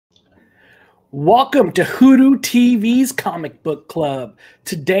Welcome to Hoodoo TV's Comic Book Club.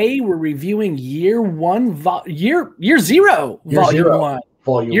 Today we're reviewing Year Zero, Volume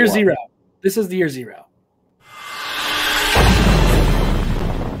 1. Year Zero. This is the Year Zero.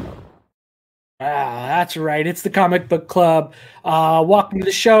 That's right. It's the Comic Book Club. Welcome to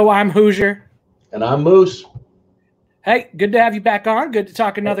the show. I'm Hoosier. And I'm Moose. Hey, good to have you back on. Good to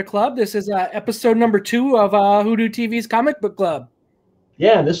talk another club. This is episode number 2 of Hoodoo TV's Comic Book Club.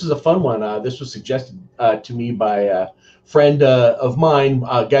 Yeah, and this is a fun one. This was suggested to me by a friend of mine,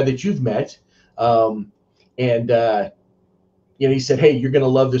 a guy that you've met. He said, hey, you're going to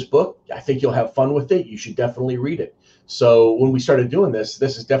love this book. I think you'll have fun with it. You should definitely read it. So when we started doing this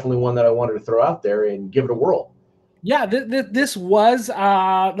is definitely one that I wanted to throw out there and give it a whirl. Yeah, this was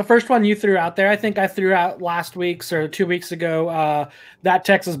the first one you threw out there. I think I threw out last week's or 2 weeks ago, That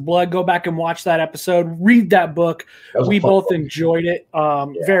Texas Blood. Go back and watch that episode. Read that book. We both enjoyed it.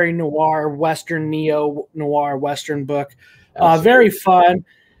 Very noir, Western, neo-noir Western book. Very fun.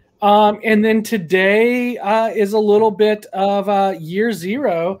 And then today is a little bit of Year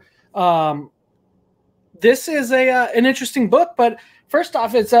Zero. This is an interesting book, but first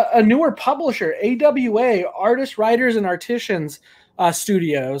off, it's a newer publisher, AWA, Artists, Writers, and Artisans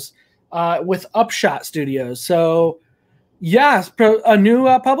Studios, with Upshot Studios. So, yeah, a new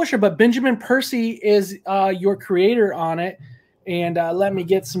publisher, but Benjamin Percy is your creator on it. And let me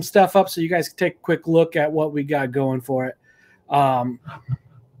get some stuff up so you guys can take a quick look at what we got going for it.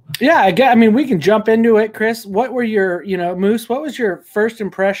 Yeah, I mean, we can jump into it. Chris, what were your, Moose, what was your first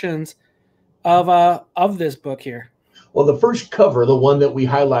impressions of this book here? Well, the first cover, the one that we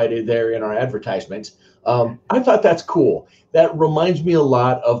highlighted there in our advertisements, I thought that's cool. That reminds me a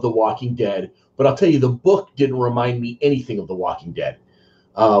lot of The Walking Dead, but I'll tell you, the book didn't remind me anything of The Walking Dead,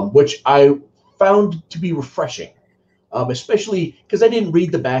 which I found to be refreshing, especially because I didn't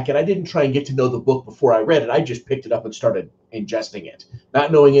read the back and I didn't try and get to know the book before I read it. I just picked it up and started ingesting it,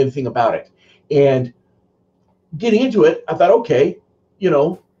 not knowing anything about it. And getting into it, I thought, okay,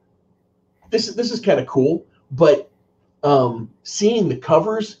 this is kind of cool, but seeing the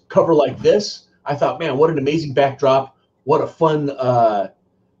cover like this, I thought, man, what an amazing backdrop. What a fun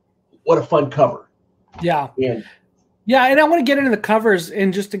cover. Yeah. Yeah. And I want to get into the covers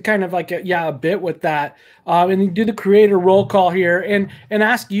and just to kind of like, a bit with that, and do the creator roll call here and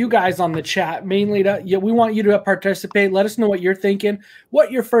ask you guys on the chat mainly we want you to participate. Let us know what you're thinking,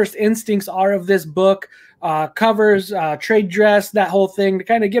 what your first instincts are of this book, covers, trade dress, that whole thing, to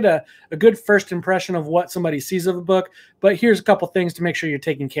kind of get a good first impression of what somebody sees of a book. But here's a couple things to make sure you're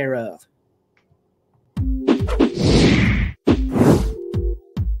taken care of.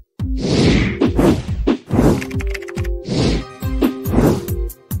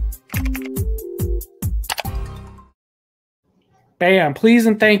 Bam. Please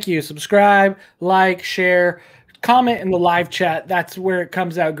and thank you. Subscribe, like, share, comment in the live chat. That's where it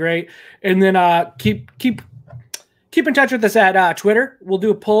comes out great. And then keep in touch with us at Twitter. We'll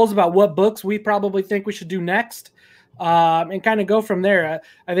do polls about what books we probably think we should do next, and kind of go from there.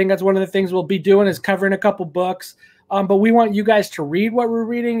 I think that's one of the things we'll be doing is covering a couple books. But we want you guys to read what we're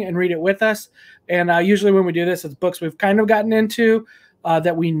reading and read it with us. And usually when we do this, it's books we've kind of gotten into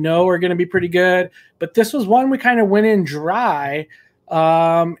that we know are going to be pretty good. But this was one we kind of went in dry.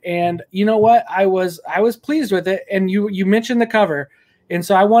 And you know what? I was pleased with it. And you mentioned the cover. And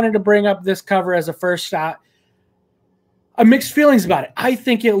so I wanted to bring up this cover as a first shot. Mixed feelings about it. I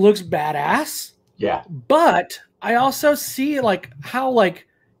think it looks badass. Yeah. But I also see how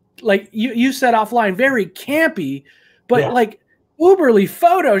you said offline, very campy, but uberly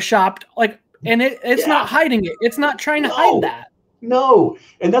photoshopped, and it's not hiding it. It's not trying to hide that. No.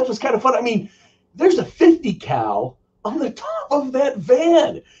 And that's what's kind of fun. I mean, there's a 50 cal on the top of that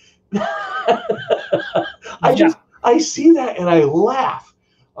van. I see that and I laugh.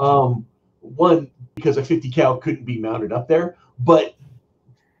 One, because a 50 cal couldn't be mounted up there, but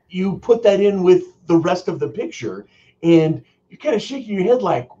you put that in with the rest of the picture and you're kind of shaking your head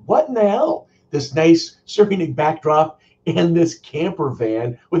like, what in the hell? This nice serene backdrop and this camper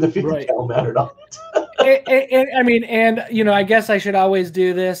van with a 50 cal mounted on it. I guess I should always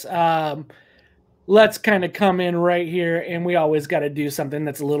do this. Let's kind of come in right here, and we always got to do something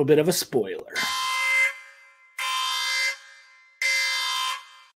that's a little bit of a spoiler.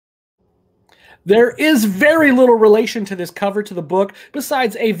 There is very little relation to this cover to the book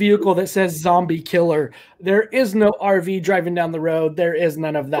besides a vehicle that says zombie killer. There is no RV driving down the road. There is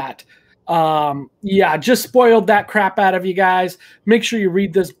none of that. Just spoiled that crap out of you guys. Make sure you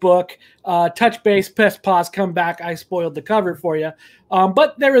read this book. Touch base, press pause, come back. I spoiled the cover for you.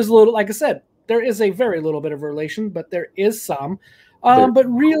 But there is a little, like I said, there is a very little bit of relation, but there is some. But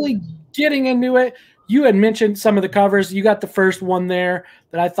really getting into it, you had mentioned some of the covers. You got the first one there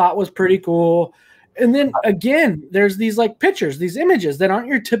that I thought was pretty cool. And then again, there's these like pictures, these images that aren't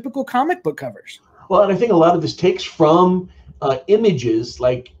your typical comic book covers. Well, and I think a lot of this takes from images.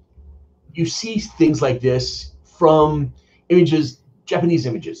 Like you see things like this from images, Japanese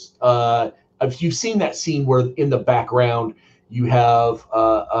images. You've seen that scene where in the background you have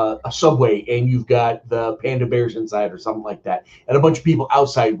a subway and you've got the panda bears inside or something like that, and a bunch of people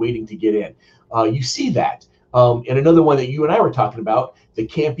outside waiting to get in. You see that. And another one that you and I were talking about, the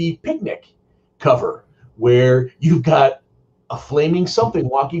Campy Picnic cover, where you've got a flaming something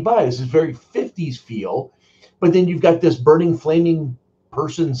walking by. This is very 50s feel, but then you've got this burning, flaming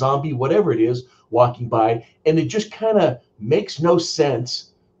person, zombie, whatever it is, walking by, and it just kind of makes no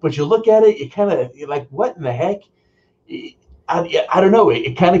sense. But you look at it, you're like, what in the heck? I don't know.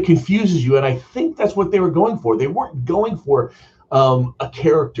 It kind of confuses you, and I think that's what they were going for. They weren't going for a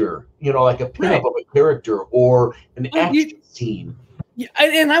character, like a pinup of a character or an action scene. Yeah,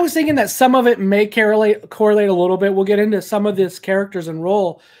 and I was thinking that some of it may correlate a little bit. We'll get into some of this characters and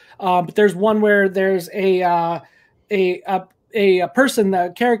role, but there's one where there's a person,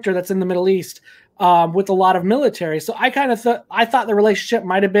 the character that's in the Middle East with a lot of military. So I thought the relationship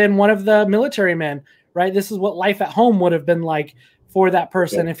might have been one of the military men. Right, this is what life at home would have been like for that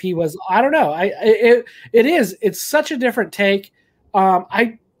person if he was. I don't know. It's such a different take.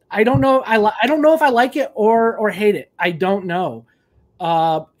 I don't know. I don't know if I like it or hate it. I don't know.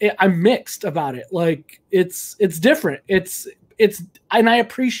 I'm mixed about it. Like it's different. It's and I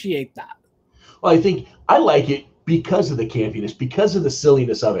appreciate that. Well, I think I like it because of the campiness, because of the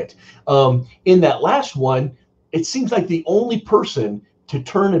silliness of it. In that last one, it seems like the only person to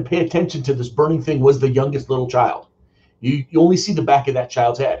turn and pay attention to this burning thing was the youngest little child. You only see the back of that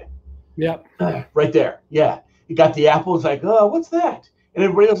child's head. Yep. Right there. Yeah. You got the apple. It's like, oh, what's that? And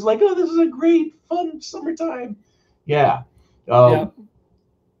everybody else is like, oh, this is a great, fun summertime. Yeah. And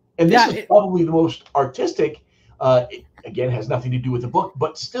this is probably the most artistic. It, again, has nothing to do with the book,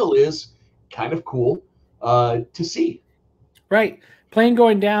 but still is kind of cool to see. Right. Plane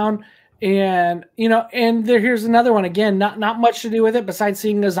going down. And here's another one again, not much to do with it besides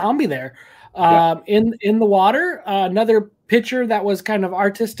seeing a zombie there, in the water. Another picture that was kind of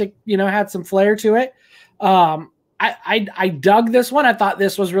artistic, had some flair to it. I dug this one. I thought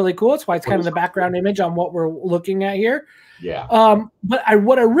this was really cool. It's why it's kind of the background image on what we're looking at here. Yeah. But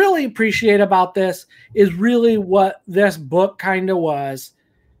what I really appreciate about this is really what this book kind of was.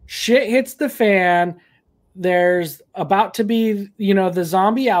 Shit hits the fan. There's about to be, the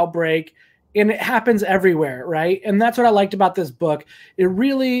zombie outbreak, and it happens everywhere, right? And that's what I liked about this book. It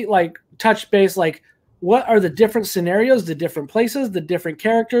really touched base, what are the different scenarios, the different places, the different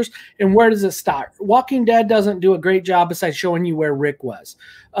characters, and where does it start? Walking Dead doesn't do a great job besides showing you where Rick was,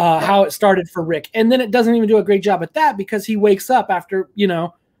 how it started for Rick, and then it doesn't even do a great job at that because he wakes up after,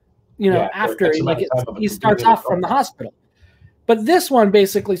 after he starts off from the hospital. But this one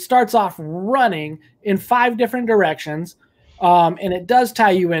basically starts off running in 5 different directions, and it does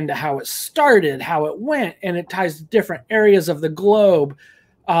tie you into how it started, how it went, and it ties different areas of the globe,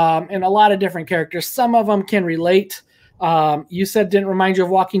 and a lot of different characters. Some of them can relate. You said didn't remind you of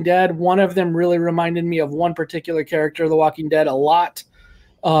Walking Dead. One of them really reminded me of one particular character of The Walking Dead a lot.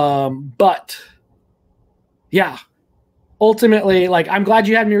 But, yeah, ultimately, I'm glad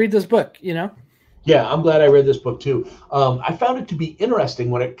you had me read this book, Yeah, I'm glad I read this book too. I found it to be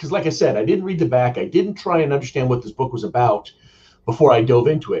interesting because like I said, I didn't read the back. I didn't try and understand what this book was about before I dove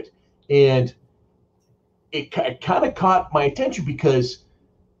into it. And it kind of caught my attention because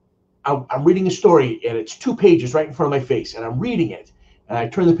I'm reading a story and it's 2 pages right in front of my face, and I'm reading it and I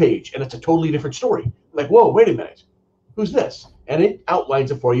turn the page and it's a totally different story. I'm like, whoa, wait a minute. Who's this? And it outlines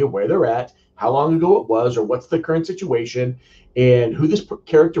it for you, where they're at, how long ago it was, or what's the current situation, and who this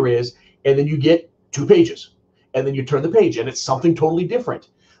character is. And then you get 2 pages, and then you turn the page and it's something totally different.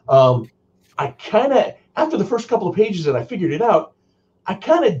 I kind of, after the first couple of pages that I figured it out, I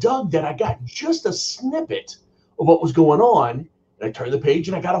kind of dug that I got just a snippet of what was going on. And I turned the page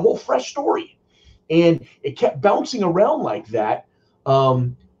and I got a whole fresh story, and it kept bouncing around like that.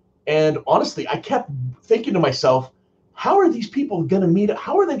 And honestly, I kept thinking to myself, how are these people going to meet?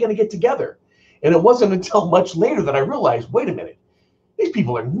 How are they going to get together? And it wasn't until much later that I realized, wait a minute, these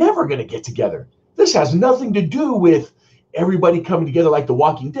people are never going to get together. This has nothing to do with everybody coming together like The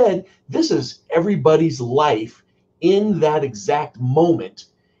Walking Dead. This is everybody's life in that exact moment.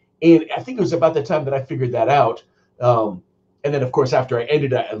 And I think it was about the time that I figured that out. And then, of course, after I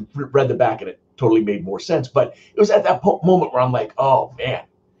ended, I read the back and it totally made more sense. But it was at that moment where I'm like, oh, man,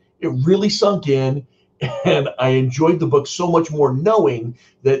 it really sunk in. And I enjoyed the book so much more knowing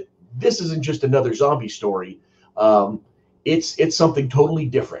that this isn't just another zombie story. It's something totally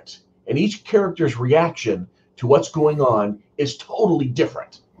different, and each character's reaction to what's going on is totally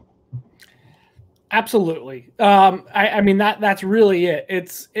different. Absolutely. I mean that's really it.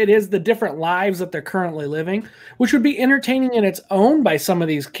 It is the different lives that they're currently living, which would be entertaining in its own by some of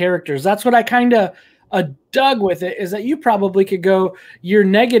these characters. That's what I kind of dug with it, is that you probably could go your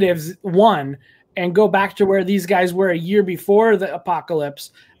 -1 and go back to where these guys were a year before the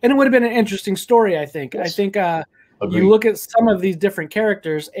apocalypse, and it would have been an interesting story. I think. Yes. I think you look at some of these different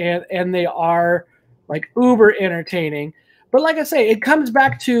characters, and they are like uber entertaining. But like I say, it comes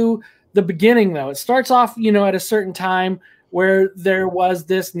back to the beginning, though. It starts off, at a certain time where there was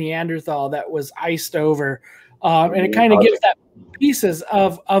this Neanderthal that was iced over, and it kind of gives that pieces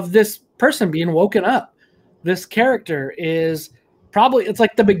of this person being woken up. This character is probably, it's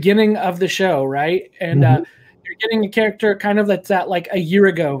like the beginning of the show, right? And you're getting a character kind of that's at like a year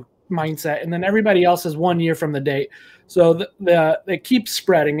ago mindset, and then everybody else is 1 year from the date. So it keeps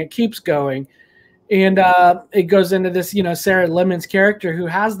spreading, it keeps going, and it goes into this, Sarah Lemon's character who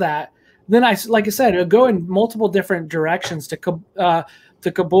has that. Then like I said, it'll go in multiple different directions to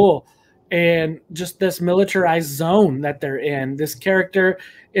Kabul, and just this militarized zone that they're in. This character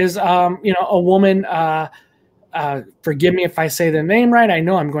is, a woman. Forgive me if I say the name right. I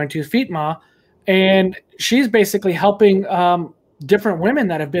know I'm going to. Fitma, and she's basically helping different women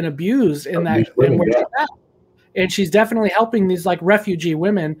that have been abused in that. And she's definitely helping these like refugee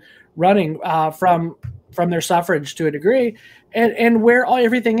women running from their suffrage to a degree, and where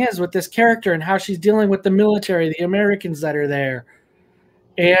everything is with this character and how she's dealing with the military, the Americans that are there,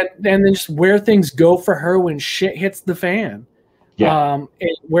 and then just where things go for her when shit hits the fan, and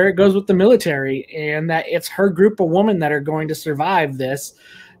where it goes with the military, and that it's her group of women that are going to survive this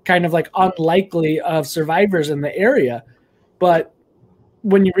kind of like unlikely of survivors in the area. But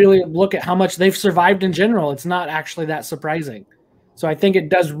when you really look at how much they've survived in general, it's not actually that surprising. So I think it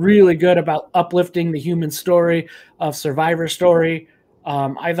does really good about uplifting the human story of survivor story.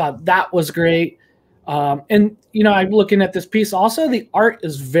 I thought that was great. And, I'm looking at this piece. Also, the art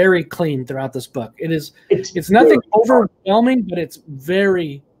is very clean throughout this book. It's nothing overwhelming, but it's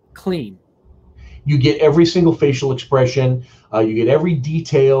very clean. You get every single facial expression. You get every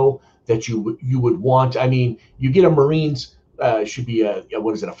detail that you would want. I mean, you get a Marine's should be a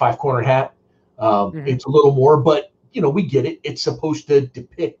 5-corner hat. It's a little more, but we get it. It's supposed to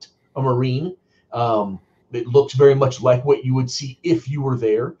depict a Marine. It looks very much like what you would see if you were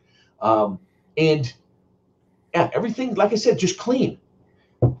there. And everything, like I said, just clean.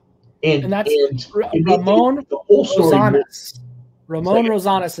 And that's Ramon the whole story. Ramon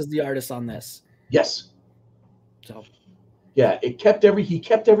Rosanas is the artist on this. Yes. So he kept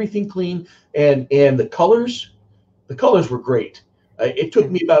everything clean, and the colors were great. It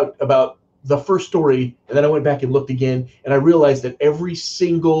took me about the first story, and then I went back and looked again, and I realized that every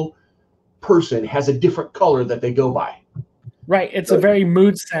single person has a different color that they go by. Right. It's a very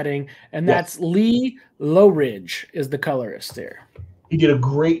mood setting, and that's Lee Lowridge is the colorist there. He did a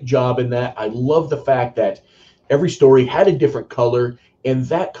great job in that. I love the fact that every story had a different color, and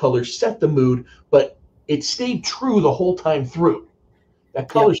that color set the mood, but it stayed true the whole time through. That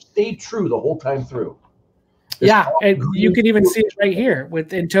color stayed true the whole time through. And you can even see it right here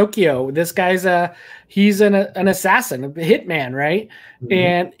in Tokyo. This guy's he's an assassin, a hitman, right?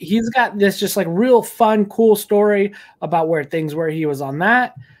 And he's got this just like real fun, cool story about where he was on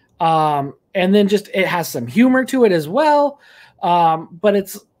that. And then just it has some humor to it as well. But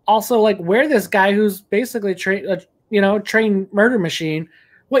it's also like where this guy who's basically trained murder machine,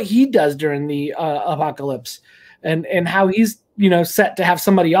 what he does during the apocalypse, and how he's set to have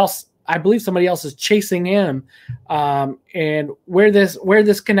somebody else. I believe somebody else is chasing him, and where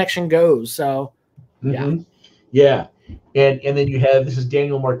this connection goes. So, And then you have, this is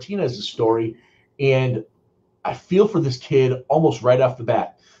Daniel Martinez's story, and I feel for this kid almost right off the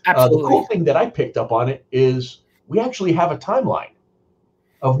bat. The cool thing that I picked up on it is we actually have a timeline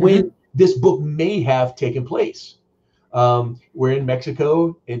of when this book may have taken place. We're in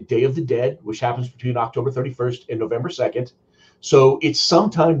Mexico in Day of the Dead, which happens between October 31st and November 2nd. So it's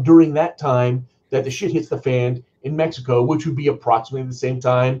sometime during that time that the shit hits the fan in Mexico, which would be approximately the same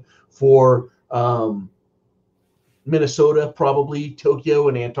time for Minnesota, probably Tokyo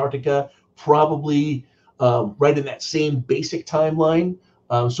and Antarctica, probably right in that same basic timeline.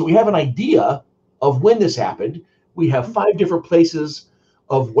 So we have an idea of when this happened. We have 5 different places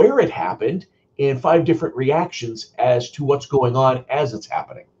of where it happened and 5 different reactions as to what's going on as it's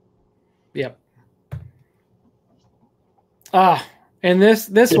happening. Yep. And this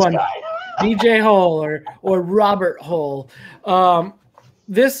one, DJ Hull or Robert Hull.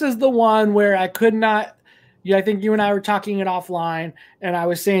 this is the one where I could not. Yeah, I think you and I were talking it offline, and I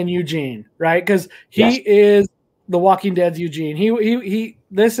was saying Eugene, right? Because he is the Walking Dead's Eugene. He.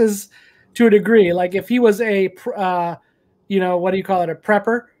 This is to a degree. Like if he was a, what do you call it, a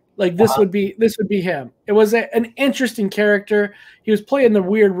prepper? Like this would be him. It was an interesting character. He was playing the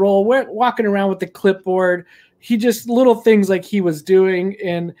weird role, walking around with the clipboard. He just little things like he was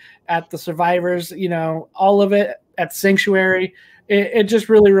doing at the Survivors, all of it at Sanctuary. It just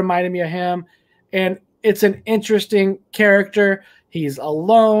really reminded me of him. And it's an interesting character. He's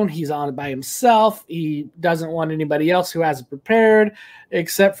alone. He's on it by himself. He doesn't want anybody else who hasn't prepared,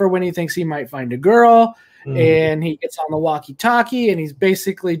 except for when he thinks he might find a girl. And he gets on the walkie-talkie, and he's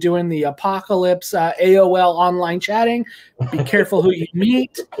basically doing the apocalypse AOL online chatting. Be careful who you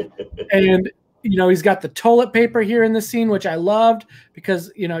meet. And he's got the toilet paper here in the scene, which I loved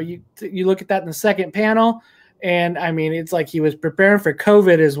because you look at that in the second panel, and I mean it's like he was preparing for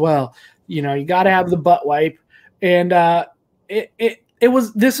COVID as well. You got to have the butt wipe, and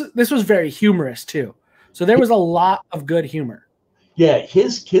this was very humorous too. So there was a lot of good humor. Yeah,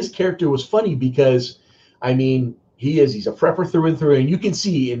 his character was funny because, I mean, he's a prepper through and through, and you can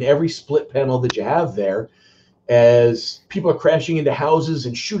see in every split panel that you have there, as people are crashing into houses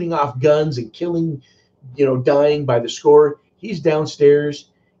and shooting off guns and killing, dying by the score. He's downstairs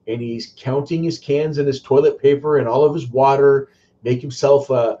and he's counting his cans and his toilet paper and all of his water, make himself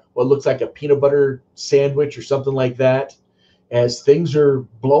what looks like a peanut butter sandwich or something like that, as things are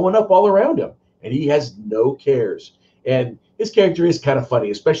blowing up all around him, and he has no cares. And his character is kind of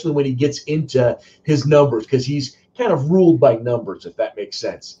funny, especially when he gets into his numbers, because he's kind of ruled by numbers, if that makes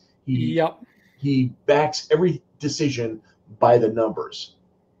sense. He backs every decision by the numbers.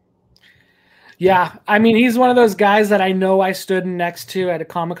 Yeah, I mean, he's one of those guys that I know I stood next to at a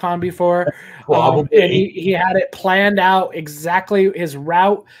Comic-Con before. And he had it planned out exactly, his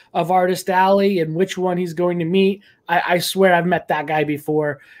route of Artist Alley and which one he's going to meet. I swear I've met that guy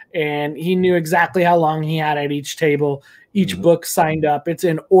before, and he knew exactly how long he had at each table, each book signed up. It's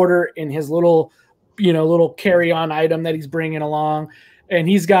in order in his little carry-on item that he's bringing along, and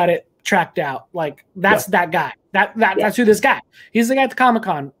he's got it tracked out. Like that's that guy. That's who this guy. He's the guy at the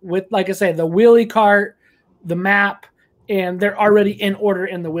Comic-Con with, like I say, the wheelie cart, the map, and they're already in order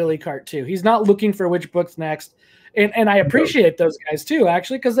in the wheelie cart too. He's not looking for which book's next. And I appreciate those guys too,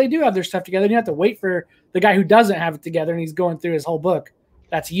 actually, because they do have their stuff together. And you have to wait for the guy who doesn't have it together and he's going through his whole book.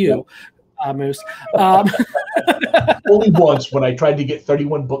 That's you, Moose. Only once, when I tried to get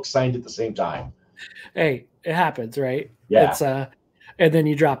 31 books signed at the same time. Hey, it happens, right? Yeah. It's and then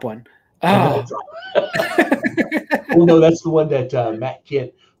you drop one. Oh. Oh no, that's the one that Matt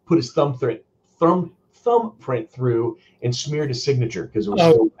Kent put his thumbprint through and smeared his signature because it was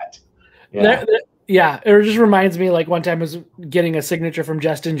so wet. Yeah. It just reminds me, like one time I was getting a signature from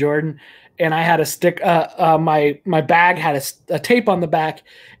Justin Jordan, and I had a stick. My bag had a tape on the back,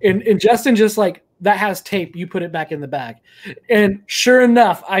 and Justin just like, that has tape. You put it back in the bag, and sure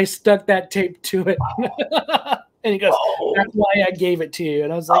enough, I stuck that tape to it. And he goes, "That's why I gave it to you."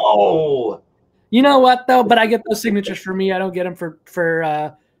 And I was like, "Oh, you know what though?" But I get those signatures for me. I don't get them for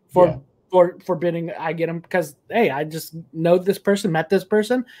bidding. I get them because, hey, I just know this person, met this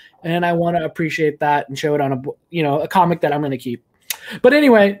person, and I want to appreciate that and show it on a comic that I'm going to keep. But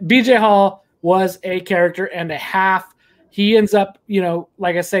anyway, BJ Hall was a character and a half. He ends up,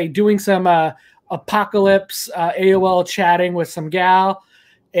 like I say, doing some apocalypse AOL chatting with some gal,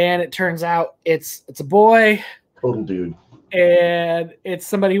 and it turns out it's a boy. Total dude. And it's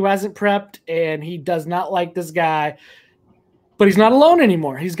somebody who hasn't prepped, and he does not like this guy. But he's not alone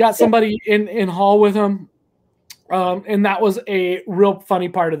anymore. He's got somebody in Hall with him. And that was a real funny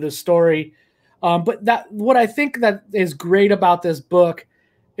part of this story. But what I think that is great about this book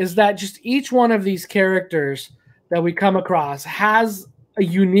is that just each one of these characters that we come across has a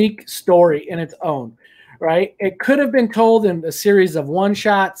unique story in its own, right? It could have been told in a series of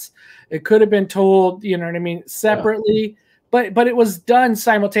one-shots. It could have been told, separately. Yeah. But it was done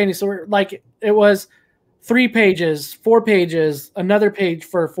simultaneously. Like it was 3 pages, 4 pages, another page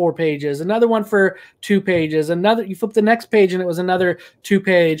for 4 pages, another one for 2 pages, you flip the next page and it was another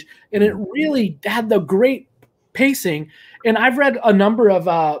 2-page. And it really had the great pacing. And I've read a number of,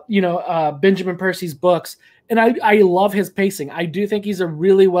 Benjamin Percy's books, and I love his pacing. I do think he's a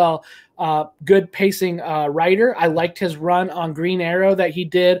really good pacing writer. I liked his run on Green Arrow that he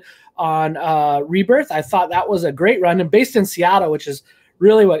did on Rebirth. I thought that was a great run, and based in Seattle, which is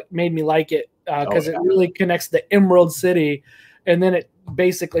really what made me like it. Because it really connects the Emerald City, and then it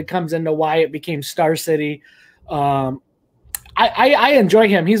basically comes into why it became Star City. I enjoy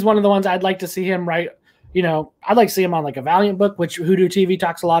him. He's one of the ones I'd like to see him write you know, I'd like to see him on like a Valiant book, which Hoodoo TV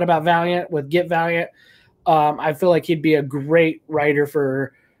talks a lot about Valiant with Get Valiant. I feel like he'd be a great writer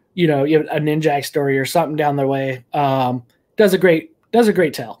for, you know, a Ninjak story or something down the way. Does a great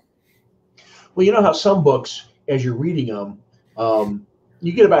tell. Well, you know how some books, as you're reading them,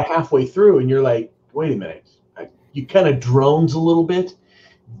 you get about halfway through and you're like, wait a minute, you kind of drones a little bit.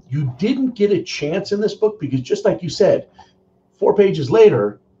 You didn't get a chance in this book because just like you said, 4 pages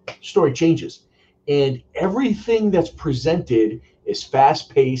later, story changes. And everything that's presented is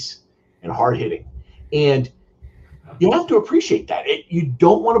fast-paced and hard-hitting. And you have to appreciate that. You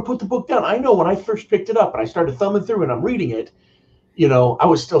don't want to put the book down. I know when I first picked it up and I started thumbing through and I'm reading it, you know, I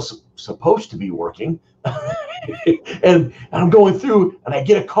was still supposed to be working. and I'm going through and I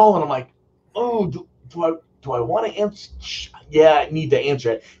get a call and I'm like, oh, do I want to answer? Yeah, I need to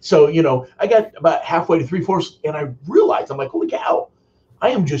answer it. So, you know, I got about halfway to 3/4 and I realized, I'm like, holy cow, I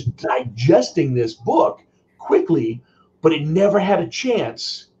am just digesting this book quickly, but it never had a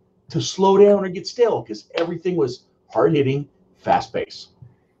chance to slow down or get stale because everything was hard hitting, fast paced.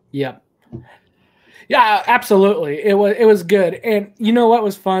 Yeah. Yeah, absolutely. It was good. And you know what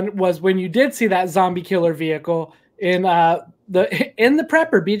was fun was when you did see that zombie killer vehicle in the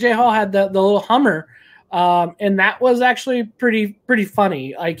prepper. BJ Hall had the little Hummer. And that was actually pretty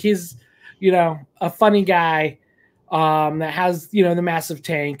funny. Like he's, you know, a funny guy that has, you know, the massive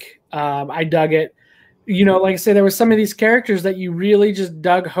tank. I dug it. You know, like I say, there were some of these characters that you really just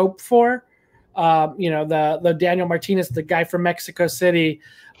dug hope for. You know, the Daniel Martinez, the guy from Mexico City,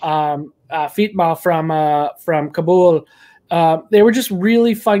 Fitma from Kabul. They were just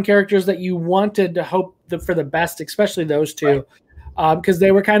really fun characters that you wanted to hope for the best, especially those two. Right. Because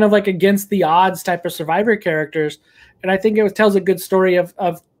they were kind of like against the odds type of survivor characters. And I think it tells a good story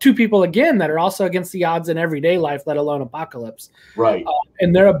of two people, again, that are also against the odds in everyday life, let alone apocalypse. Right.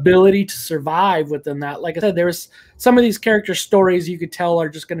 And their ability to survive within that. Like I said, there's some of these character stories you could tell are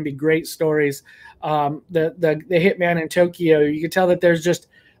just going to be great stories. The Hitman in Tokyo, you could tell that there's just,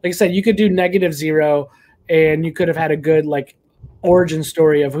 like I said, you could do -0 and you could have had a good like origin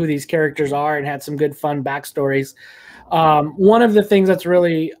story of who these characters are and had some good fun backstories. One of the things that's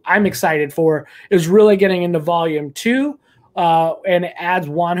really I'm excited for is really getting into volume 2, and it adds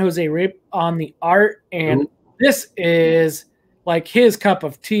Juan Jose Rip on the art, and this is like his cup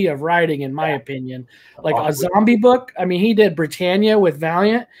of tea of writing, in my opinion. Like a zombie book. I mean, he did Britannia with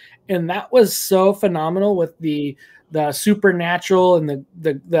Valiant, and that was so phenomenal with the supernatural and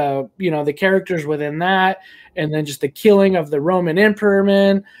the you know, the characters within that, and then just the killing of the Roman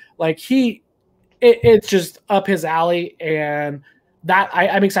Emperor. Like it's just up his alley, and that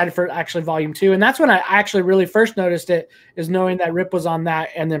I'm excited for actually volume 2. And that's when I actually really first noticed it, is knowing that Rip was on that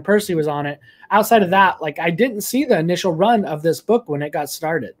and then Percy was on it. Outside of that, like I didn't see the initial run of this book when it got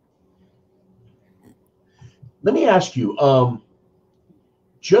started. Let me ask you,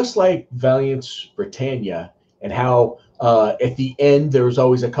 just like Valiant's Britannia and how at the end there was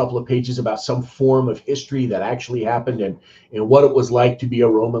always a couple of pages about some form of history that actually happened and what it was like to be a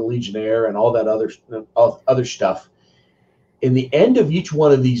Roman legionnaire and all that other stuff. In the end of each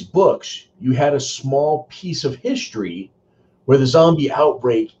one of these books, you had a small piece of history where the zombie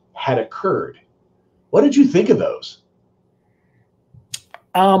outbreak had occurred. What did you think of those?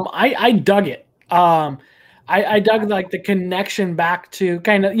 I dug it. I dug like the connection back to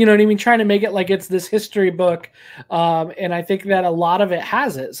kind of, you know what I mean, trying to make it like it's this history book, and I think that a lot of it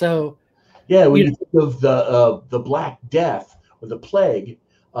has it. So, yeah, when you think of the Black Death or the plague,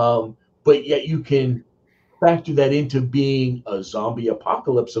 but yet you can factor that into being a zombie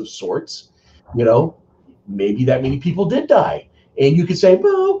apocalypse of sorts. You know, maybe that many people did die, and you could say,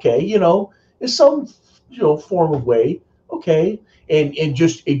 well, okay, you know, in some form of way, okay, and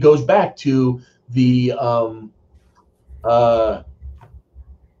just it goes back to the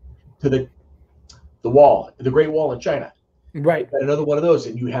wall, the Great Wall in China. Right. Another one of those,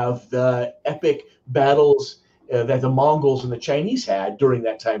 and you have the epic battles that the Mongols and the Chinese had during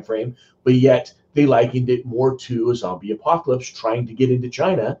that time frame, but yet they likened it more to a zombie apocalypse trying to get into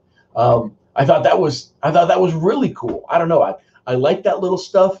China. I thought that was really cool. I don't know. I like that little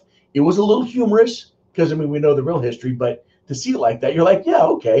stuff. It was a little humorous because I mean we know the real history, but to see it like that, you're like, yeah,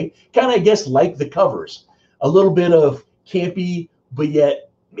 okay. Kind of, I guess, like the covers. A little bit of campy, but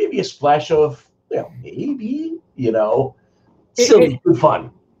yet maybe a splash of, maybe, silly, good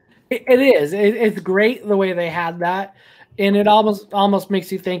fun. It is. It's great the way they had that. And it almost makes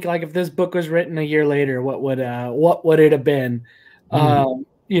you think, like, if this book was written a year later, what would it have been?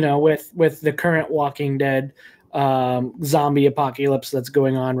 Mm-hmm. With the current Walking Dead zombie apocalypse that's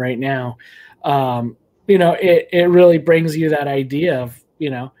going on right now. It really brings you that idea of,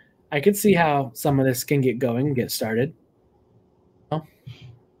 I could see how some of this can get going and get started. Well,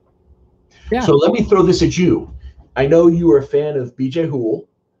 yeah. So let me throw this at you. I know you were a fan of BJ Hoole,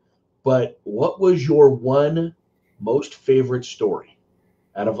 but what was your one most favorite story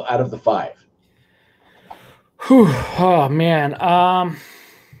out of the 5? Whew, oh man.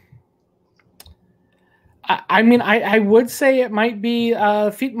 I mean, I would say it might be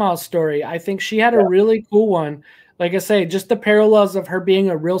Feetma's story. I think she had a really cool one. Like I say, just the parallels of her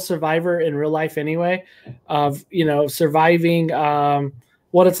being a real survivor in real life anyway, of, you know, surviving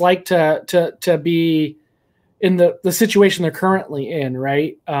what it's like to be in the situation they're currently in,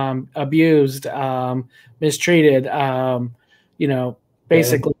 right? Abused, mistreated, you know,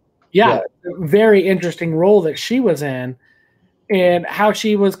 basically. Yeah, very interesting role that she was in, and how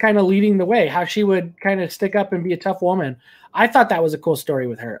she was kind of leading the way, how she would kind of stick up and be a tough woman. I thought that was a cool story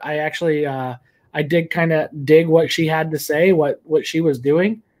with her. I actually, I did kind of dig what she had to say, what she was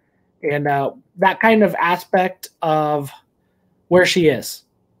doing, and that kind of aspect of where she is,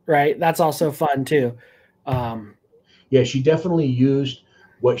 right? That's also fun too. Yeah, she definitely used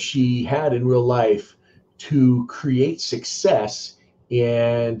what she had in real life to create success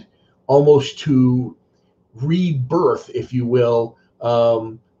and almost to rebirth, if you will,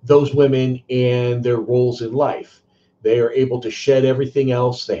 those women and their roles in life. They are able to shed everything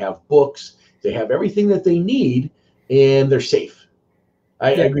else. They have books. They have everything that they need, and they're safe.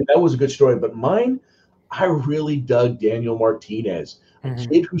 I agree. That was a good story. But mine, I really dug Daniel Martinez, a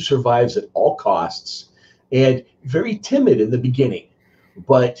kid who survives at all costs and very timid in the beginning.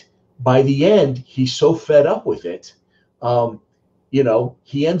 But by the end, he's so fed up with it. You know,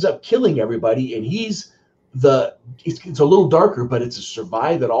 he ends up killing everybody, and it's a little darker, but it's a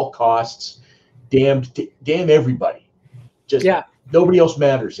survive at all costs. Damn everybody. Just nobody else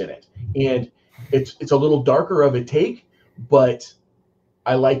matters in it. And it's a little darker of a take, but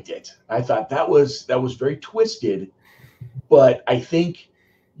I liked it. I thought that was very twisted, but I think,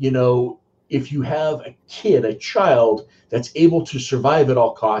 you know, if you have a child that's able to survive at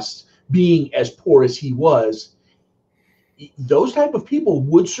all costs, being as poor as he was, those type of people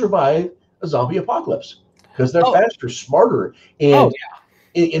would survive a zombie apocalypse because they're faster, smarter, and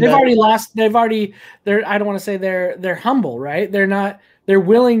they're I don't want to say they're humble, right? They're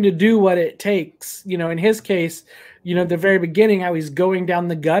willing to do what it takes. You know, in his case, you know, the very beginning, how he's going down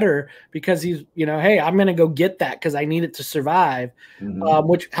the gutter because he's, you know, hey, I'm going to go get that because I need it to survive,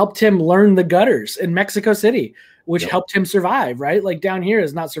 which helped him learn the gutters in Mexico City, which helped him survive, right? Like down here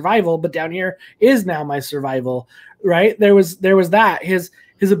is not survival, but down here is now my survival, right? There was that. His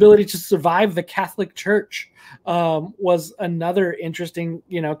ability to survive the Catholic Church was another interesting,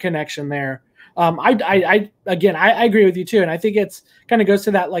 you know, connection there. I agree with you too. And I think it's kind of goes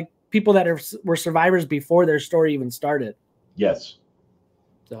to that, like, people that were survivors before their story even started. Yes.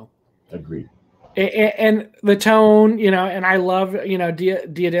 So agreed. And the tone, you know, and I love, you know, Dia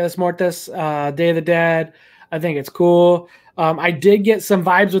de los Muertos, Day of the Dead. I think it's cool. I did get some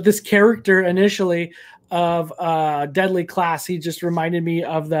vibes with this character initially of Deadly Class. He just reminded me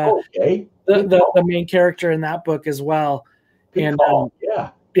of the main character in that book as well. Good call.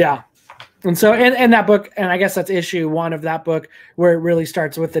 Yeah. And so, and that book, and I guess that's issue 1 of that book, where it really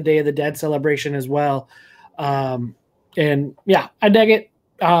starts with the Day of the Dead celebration as well. And yeah, I dig it.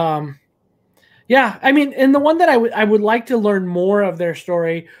 Yeah, I mean, and the one that I would like to learn more of their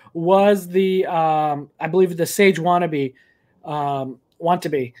story was the I believe the Sage Wannabe,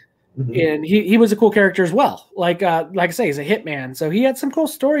 and he was a cool character as well. Like I say, he's a hitman, so he had some cool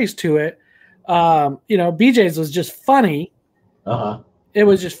stories to it. You know, BJ's was just funny. It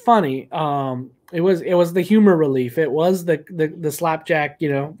was just funny. It was the humor relief. It was the slapjack,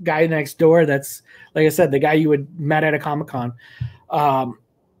 you know, guy next door. That's, like I said, the guy you would met at a Comic-Con.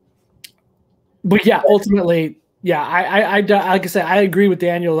 But yeah, ultimately, yeah, I like I said, I agree with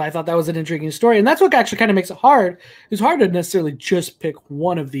Daniel. I thought that was an intriguing story, and that's what actually kind of makes it hard. It's hard to necessarily just pick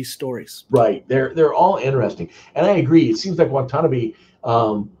one of these stories. Right. They're all interesting, and I agree. It seems like Watanabe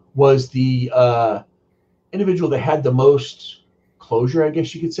was the individual that had the most closure, I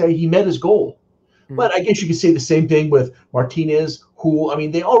guess you could say. He met his goal. But I guess you could say the same thing with Martinez, who, I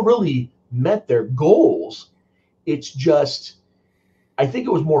mean, they all really met their goals. It's just, I think it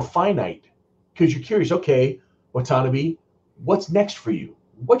was more finite because you're curious, okay, Watanabe, what's next for you?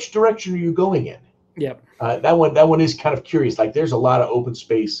 Which direction are you going in? Yep. That one is kind of curious. Like, there's a lot of open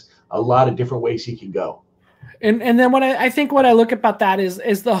space, a lot of different ways he can go. And then what I think what I look about that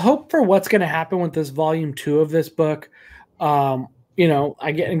is the hope for what's going to happen with this volume 2 of this book. You know,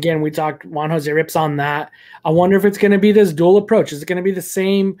 again, we talked, Juan Jose rips on that. I wonder if it's going to be this dual approach. Is it going to be the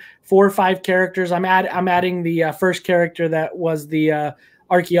same 4 or 5 characters? I'm adding the first character that was the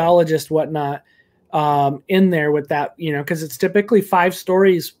archaeologist, whatnot, in there with that, because it's typically 5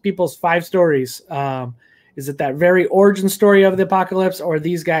 stories, people's 5 stories. Is it that very origin story of the apocalypse, or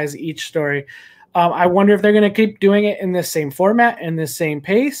these guys each story? I wonder if they're going to keep doing it in this same format and this same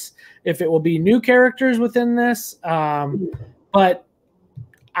pace, if it will be new characters within this. But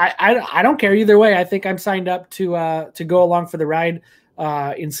I don't care either way. I think I'm signed up to go along for the ride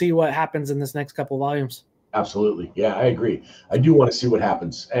and see what happens in this next couple of volumes. Absolutely. Yeah, I agree. I do want to see what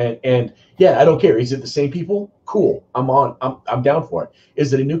happens. And yeah, I don't care. Is it the same people? Cool. I'm down for it.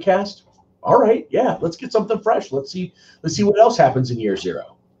 Is it a new cast? All right. Yeah, let's get something fresh. Let's see what else happens in year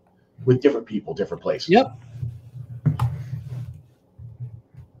 0 with different people, different places. Yep.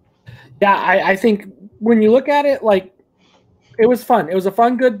 Yeah, I think when you look at it, like, it was fun. It was a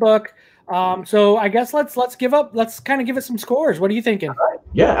fun, good book. So I guess let's kind of give it some scores. What are you thinking? Right.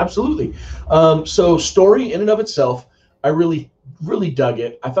 Yeah, absolutely. So story in and of itself, I really, really dug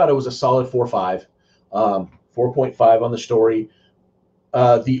it. I thought it was a solid 4.5, 4.5 on the story.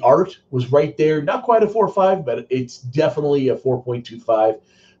 The art was right there, not quite a 4.5, but it's definitely a 4.25.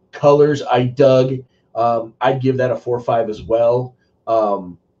 Colors I dug. I'd give that a 4.5 as well,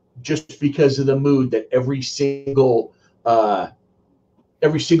 just because of the mood that every single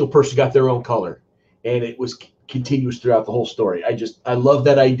person got their own color, and it was continuous throughout the whole story. I love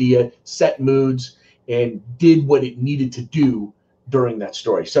that idea, set moods, and did what it needed to do during that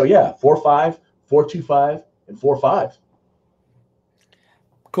story. So yeah, 4.5, 4.25, and 4.5.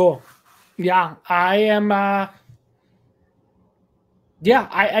 Cool. Yeah, I am. I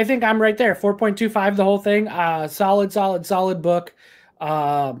think I'm right there. 4.25, the whole thing. Solid book.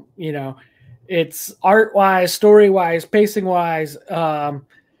 It's art-wise, story-wise, pacing-wise.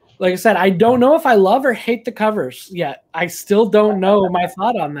 Like I said, I don't know if I love or hate the covers yet. I still don't know my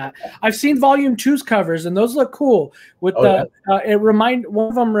thought on that. I've seen Volume 2's covers, and those look cool. With one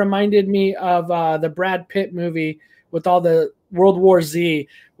of them reminded me of the Brad Pitt movie with all the World War Z,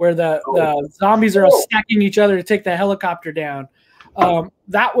 where the zombies are all stacking each other to take the helicopter down.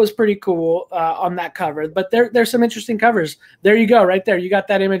 That was pretty cool on that cover. But there's some interesting covers. There you go, right there. You got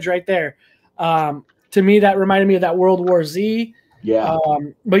that image right there. To me, that reminded me of that World War Z. Yeah.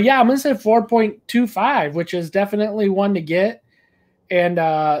 But yeah, I'm going to say 4.25, which is definitely one to get. And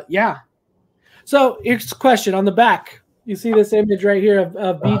yeah. So here's a question on the back. You see this image right here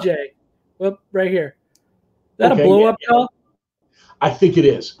of BJ. Whoop, right here. Is that a blow-up doll? I think it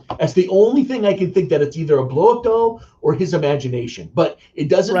is. That's the only thing I can think, that it's either a blow-up doll or his imagination. But it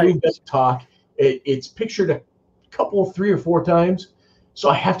doesn't move, doesn't talk. It's pictured a couple, 3 or 4 times. So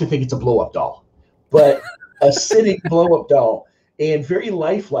I have to think it's a blow-up doll. But a sitting blow-up doll, and very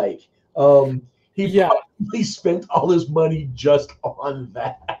lifelike. He probably spent all his money just on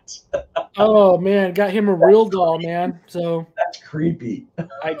that. Oh man, got him a real doll, man. So that's creepy.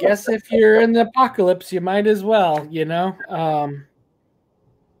 I guess if you're in the apocalypse, you might as well,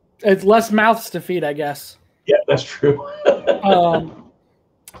 it's less mouths to feed, I guess. Yeah, that's true.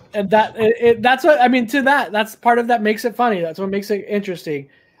 And that's what I mean. That's part of that makes it funny. That's what makes it interesting.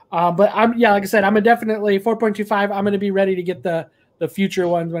 But like I said, I'm definitely 4.25. I'm going to be ready to get the future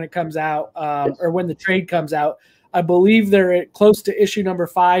ones when it comes out, or when the trade comes out. I believe they're close to issue number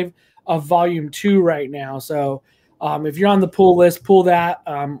 5 of Volume 2 right now. So if you're on the pull list, pull that,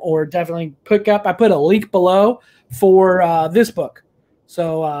 or definitely pick up. I put a link below for this book.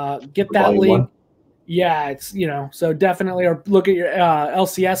 So get that Volume link. 1. Yeah, it's, so definitely, or look at your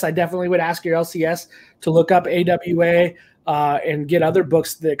LCS. I definitely would ask your LCS to look up AWA and get other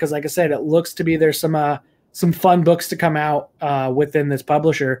books, because like I said, it looks to be there's some fun books to come out within this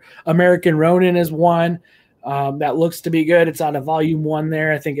publisher. American Ronin is one that looks to be good. It's out of Volume 1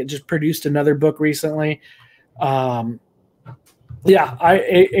 there. I think it just produced another book recently. AWA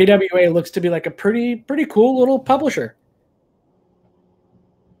looks to be like a pretty cool little publisher.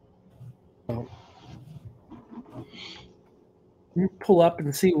 Pull up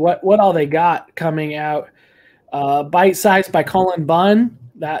and see what all they got coming out. Bite Size by Colin Bunn.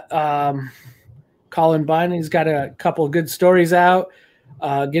 That Colin Bunn, he's got a couple of good stories out.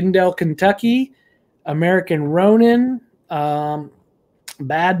 Gindale, Kentucky, American Ronin, Bad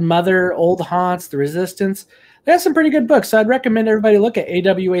Mother, Old Haunts, The Resistance. They have some pretty good books, so I'd recommend everybody look at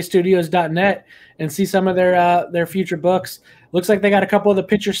awastudios.net and see some of their future books. Looks like they got a couple of the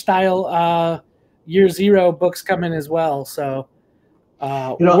picture style Year Zero books coming as well. So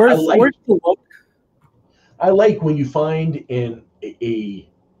I like when you find in a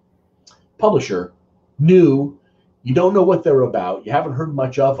publisher new, you don't know what they're about, you haven't heard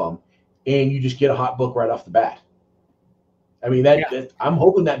much of them, and you just get a hot book right off the bat. I mean, I'm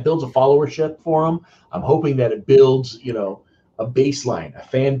hoping that builds a followership for them. I'm hoping that it builds, a baseline, a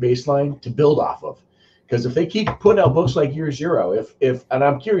fan baseline to build off of. Because if they keep putting out books like Year Zero, if and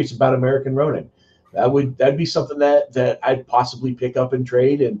I'm curious about American Ronin, that'd be something that I'd possibly pick up and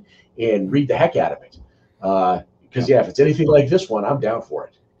trade and read the heck out of it. Because if it's anything like this one, I'm down for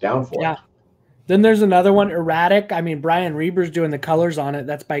it. Down for it. Then there's another one, Erratic. I mean, Brian Reber's doing the colors on it.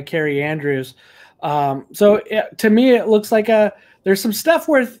 That's by Carrie Andrews. To me, it looks like there's some stuff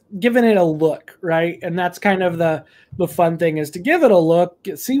worth giving it a look, right? And that's kind of the fun thing, is to give it a look,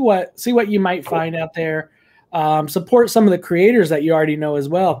 see what you might find out there. Support some of the creators that you already know as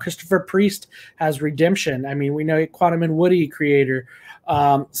well. Christopher Priest has Redemption. I mean, we know Quantum and Woody creator.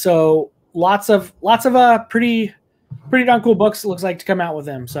 So lots of pretty darn cool books, it looks like, to come out with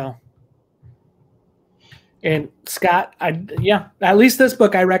them. So. And Scott, at least this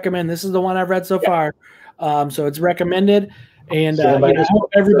book I recommend. This is the one I've read so far. So it's recommended. And I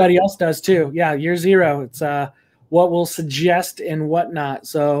hope everybody else does too. Yeah, Year Zero. It's what we'll suggest and whatnot.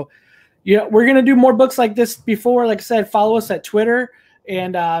 So we're going to do more books like this before. Like I said, follow us at Twitter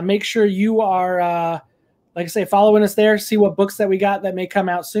and make sure you are, like I say, following us there. See what books that we got that may come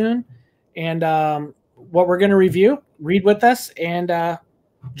out soon. And what we're going to review. Read with us and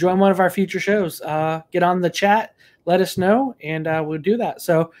join one of our future shows. Get on the chat, let us know, and we'll do that.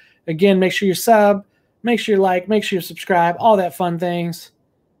 So again, make sure you sub, make sure you like, make sure you subscribe, all that fun things.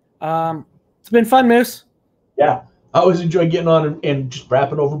 It's been fun, Moose. Yeah, I always enjoy getting on and just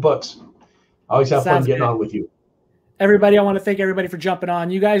rapping over books. I always have fun getting on with you. Everybody, I want to thank everybody for jumping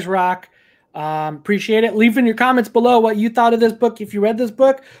on. You guys rock. Appreciate it. Leave in your comments below what you thought of this book, if you read this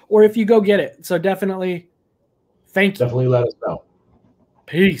book, or if you go get it. So definitely thank you. Definitely let us know.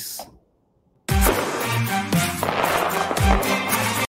 Peace.